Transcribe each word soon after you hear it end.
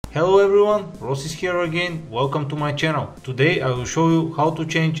Hello everyone, Ross is here again, welcome to my channel. Today I will show you how to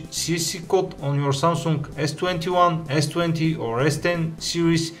change CSC code on your Samsung S21, S20 or S10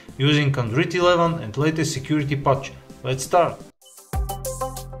 series using Android 11 and latest security patch. Let's start.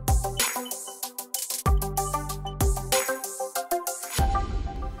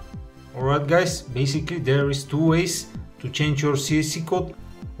 Alright guys, basically there is two ways to change your CSC code.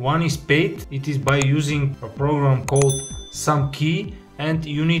 One is paid, it is by using a program called SomeKey, and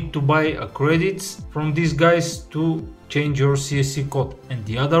you need to buy credits from these guys to change your CSC code. And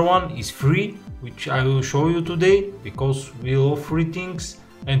the other one is free, which I will show you today because we love free things.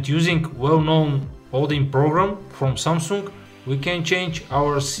 And using well-known Odin program from Samsung, we can change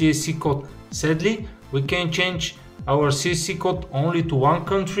our CSC code. Sadly, we can change our CSC code only to one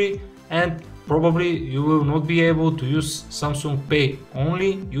country, and probably you will not be able to use Samsung Pay.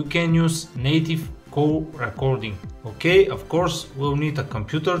 Only you can use native call recording. Okay, of course we'll need a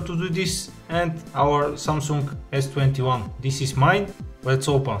computer to do this and our Samsung S21. This is mine. Let's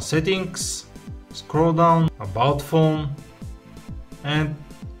open settings, scroll down, about phone and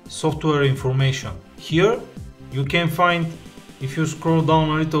software information. Here you can find, if you scroll down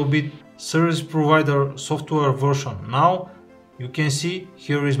a little bit, service provider software version. Now you can see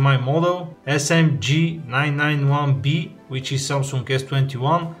here is my model SMG991B, which is Samsung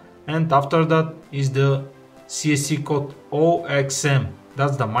S21, and after that is the CSC code OXM.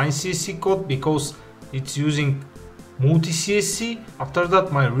 That's the my CSC code because it's using multi CSC. After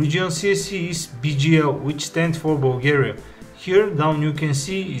that my region CSC is BGL, which stands for Bulgaria. Here down you can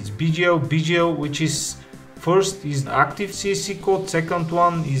see it's BGL, which is first is the active CSC code, second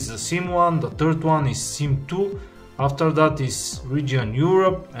one is the SIM1, the third one is SIM2. After that is region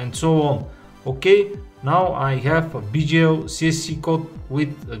Europe and so on. Okay, now I have a BGL CSC code with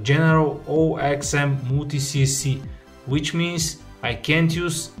a general OXM multi CSC, which means I can't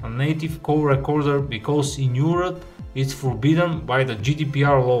use a native call recorder because in Europe it's forbidden by the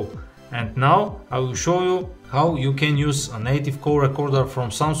GDPR law. And now I will show you how you can use a native call recorder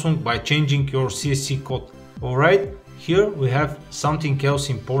from Samsung by changing your CSC code. Alright, here we have something else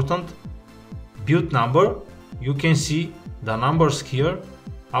important, build number. You can see the numbers here.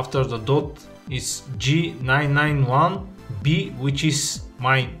 After the dot is G991B, which is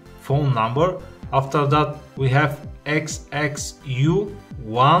my phone number. After that we have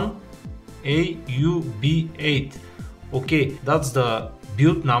XXU1AUB8. Okay, that's the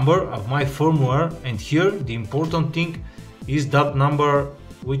build number of my firmware, and here the important thing is that number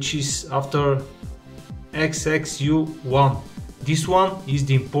which is after XXU1. This one is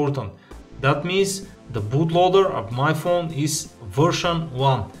the important. That means the bootloader of my phone is version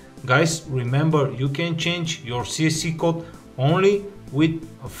 1. Guys, remember, you can change your CSC code only with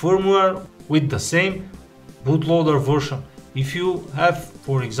a firmware with the same bootloader version. If you have,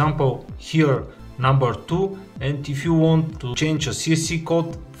 for example, here number 2, and if you want to change a CSC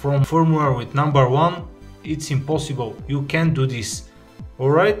code from firmware with number 1, it's impossible. You can't do this.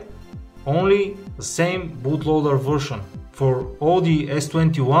 Alright? Only the same bootloader version. For all the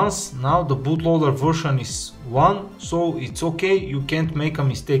S21s, now the bootloader version is 1, so it's okay, you can't make a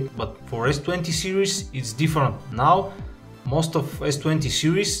mistake. But for S20 series it's different. Now most of S20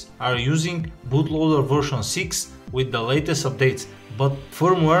 series are using bootloader version 6 with the latest updates. But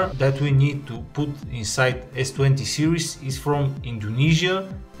firmware that we need to put inside S20 series is from Indonesia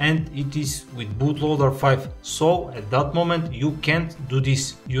and it is with bootloader 5. So at that moment you can't do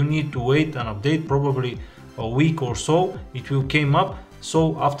this. You need to wait an update, probably a week or so it will come up.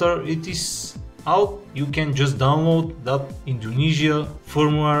 So after it is out, you can just download that Indonesia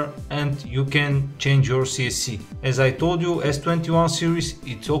firmware and you can change your CSC. As I told you, S21 series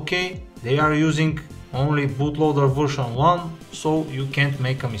it's okay, they are using only bootloader version 1, so you can't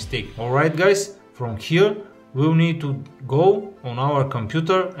make a mistake. Alright guys, from here we'll need to go on our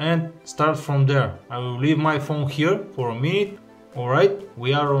computer and start from there. I will leave my phone here for a minute. Alright,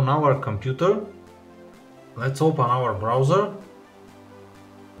 we are on our computer. Let's open our browser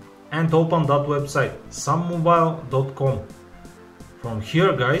and open that website, sommobile.com. From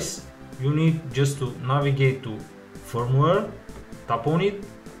here guys, you need just to navigate to firmware, tap on it.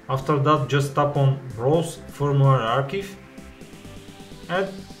 After that just tap on browse firmware archive and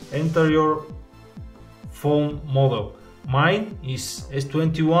enter your phone model. Mine is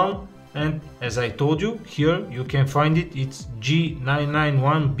S21 and as I told you, here you can find it, it's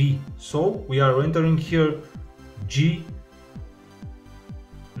G991B. So we are entering here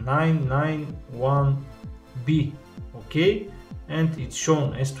G991B, okay, and it's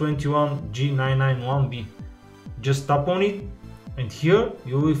shown S21 G991B. Just tap on it and here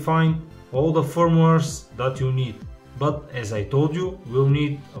you will find all the firmwares that you need. but as I told you, we'll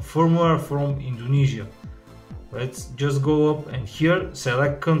need a firmware from Indonesia. Let's just go up and here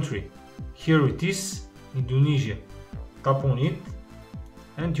select country. Here it is, Indonesia. Tap on it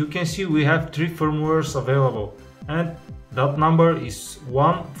and you can see we have 3 firmwares available, and that number is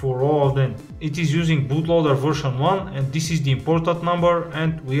 1 for all of them. It is using bootloader version 1 and this is the imported number,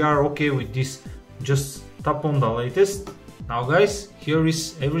 and we are okay with this. Just tap on the latest. Now guys, here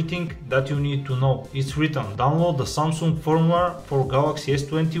is everything that you need to know. It's written: download the Samsung firmware for Galaxy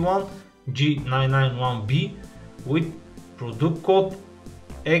S21 G991B with product code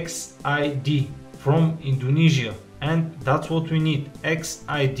XID from Indonesia, and that's what we need,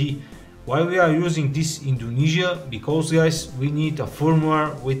 XID. Why we are using this Indonesia? Because guys, we need a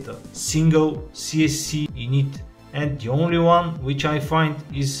firmware with a single CSC in it, and the only one which I find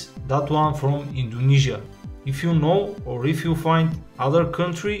is that one from Indonesia. If you know, or if you find other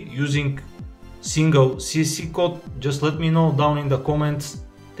country using single CSC code, just let me know down in the comments.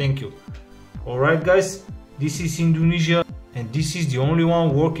 Thank you. Alright guys, this is Indonesia and this is the only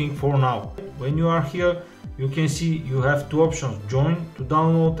one working for now. When you are here, you can see you have 2 options: join to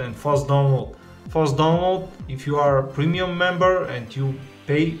download and fast download. Fast download, if you are a premium member and you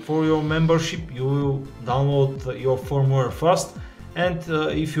pay for your membership, you will download your firmware fast. And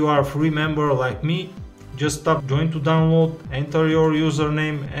if you are a free member like me, just tap join to download, enter your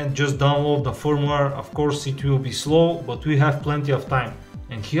username and just download the firmware. Of course it will be slow, but we have plenty of time.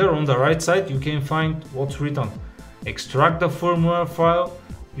 And here on the right side you can find what's written: extract the firmware file,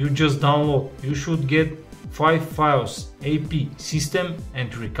 you just download. You should get 5 files: AP, system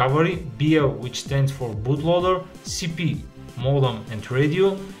and recovery, BL, which stands for bootloader, CP, modem and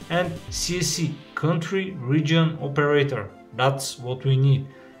radio, and CSC, country, region, operator. That's what we need.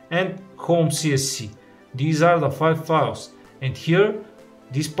 And home CSC. These are the 5 files. And here,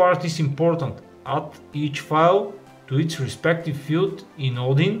 this part is important. Add each file to its respective field in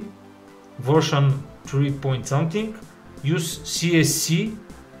Odin, version 3 point something. Use CSC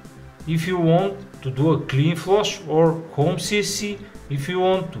if you want to do a clean flush, or home CSC if you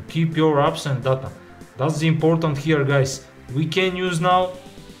want to keep your apps and data. That's the important here guys. We can use now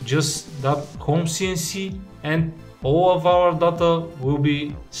just that home CSC and all of our data will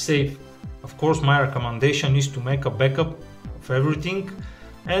be safe. Of course my recommendation is to make a backup of everything,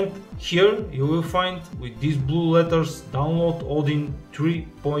 and here you will find with these blue letters: download Odin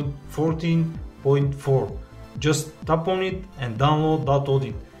 3.14.4. Just tap on it and download that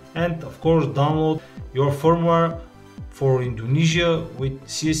Odin. And of course download your firmware for Indonesia with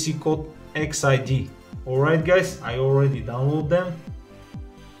CSC code XID. Alright guys, I already downloaded them.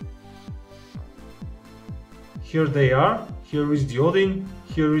 Here they are. Here is the Odin,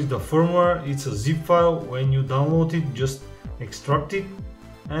 here is the firmware. It's a zip file. When you download it, just extract it,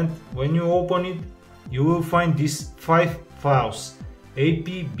 and when you open it, you will find these 5 files: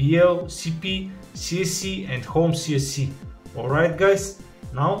 AP, BL, CP, CSC and home CSC. Alright guys,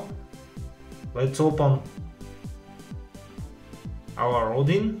 now let's open our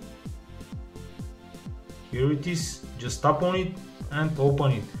Odin. Here it is. Just tap on it and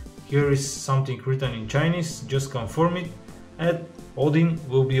open it. Here is something written in Chinese, just confirm it and Odin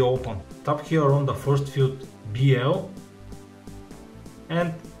will be open. Tap here on the first field, BL,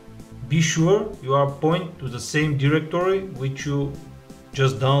 and be sure you are pointed to the same directory which you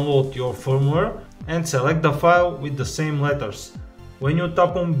just download your firmware, and select the file with the same letters. When you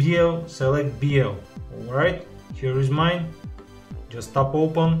tap on BL, select BL. Alright, here is mine. Just tap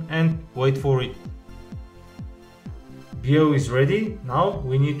open and wait for it. BL is ready. Now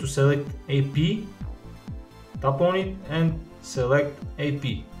we need to select AP. Tap on it and select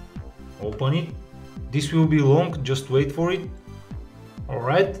AP. Open it. This will be long, just wait for it.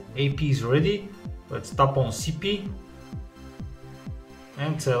 Alright, AP is ready. Let's tap on CP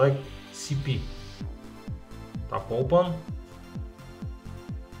and select CP. Tap open.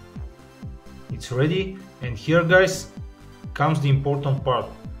 It's ready, and here guys comes the important part.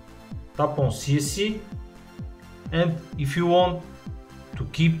 Tap on CSC, and if you want to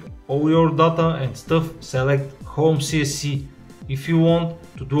keep all your data and stuff, select home CSC. If you want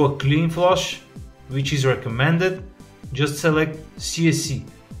to do a clean flush, which is recommended, just select CSC.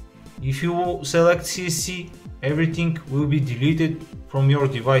 If you select CSC, everything will be deleted from your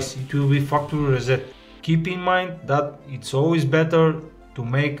device. It will be factory reset. Keep in mind that it's always better to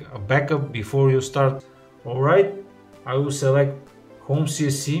make a backup before you start. Alright, I will select home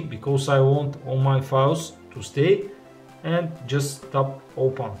CSC because I want all my files to stay, and just tap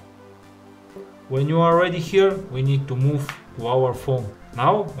open. When you are ready here, we need to move to our phone.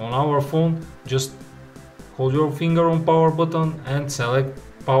 Now on our phone, just hold your finger on power button and select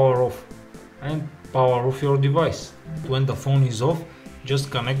power off, and power off your device. When the phone is off,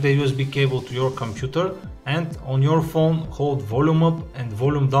 just connect the USB cable to your computer and on your phone hold volume up and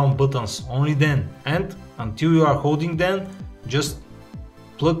volume down buttons only then, and until you are holding them, just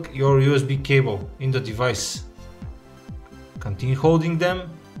plug your USB cable in the device. Continue holding them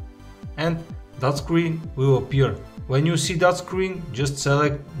and that screen will appear. When you see that screen, just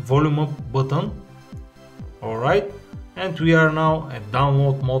select volume up button. Alright, and we are now at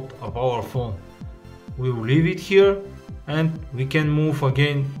download mode of our phone. We will leave it here and we can move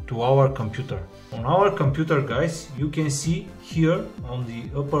again to our computer. On our computer, guys, you can see here on the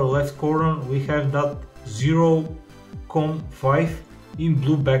upper left corner we have that 0.5 in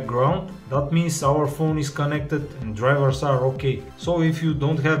blue background. That means our phone is connected and drivers are okay. So if you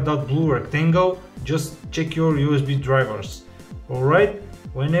don't have that blue rectangle, just check your USB drivers. Alright,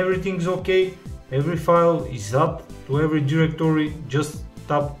 when everything's okay, every file is up to every directory, just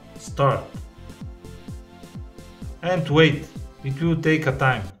tap start. And wait, it will take a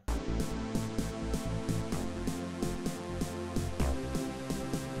time.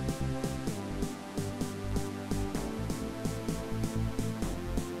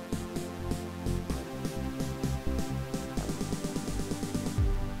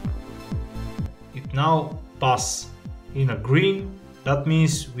 It now passes in a green. That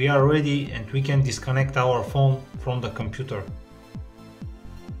means we are ready and we can disconnect our phone from the computer.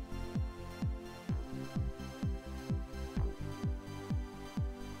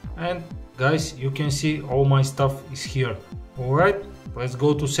 And guys, you can see all my stuff is here. Alright, let's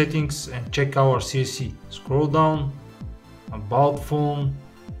go to settings and check our CSC. Scroll down, about phone,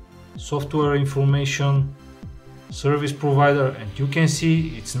 software information, service provider, and you can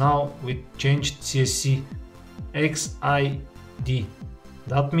see it's now with changed CSC XID.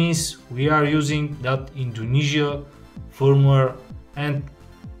 That means we are using that Indonesia firmware and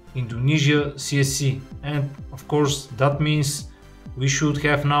Indonesia CSC, and of course that means we should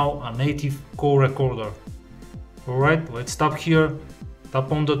have now a native call recorder. Alright, let's tap here,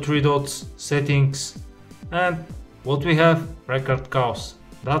 tap on the three dots, settings, and what we have, record calls.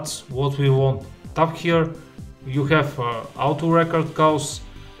 That's what we want. Tap here, you have auto record calls,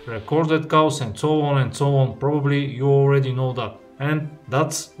 recorded calls, and so on and so on. Probably you already know that. And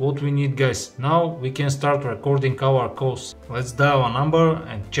that's what we need, guys. Now we can start recording our calls. Let's dial a number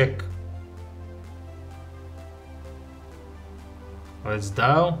and check. Let's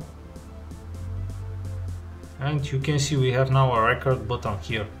dial, and you can see we have now a record button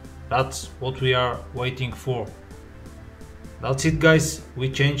here. That's what we are waiting for. That's it, guys, we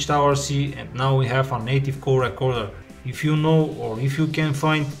changed our C and now we have a native call recorder. If you know or if you can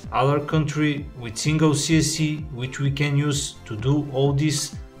find other country with single CSC which we can use to do all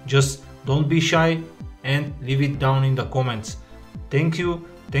this, just don't be shy and leave it down in the comments. Thank you,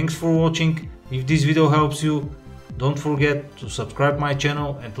 thanks for watching. If this video helps you, don't forget to subscribe my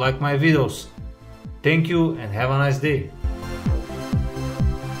channel and like my videos. Thank you and have a nice day.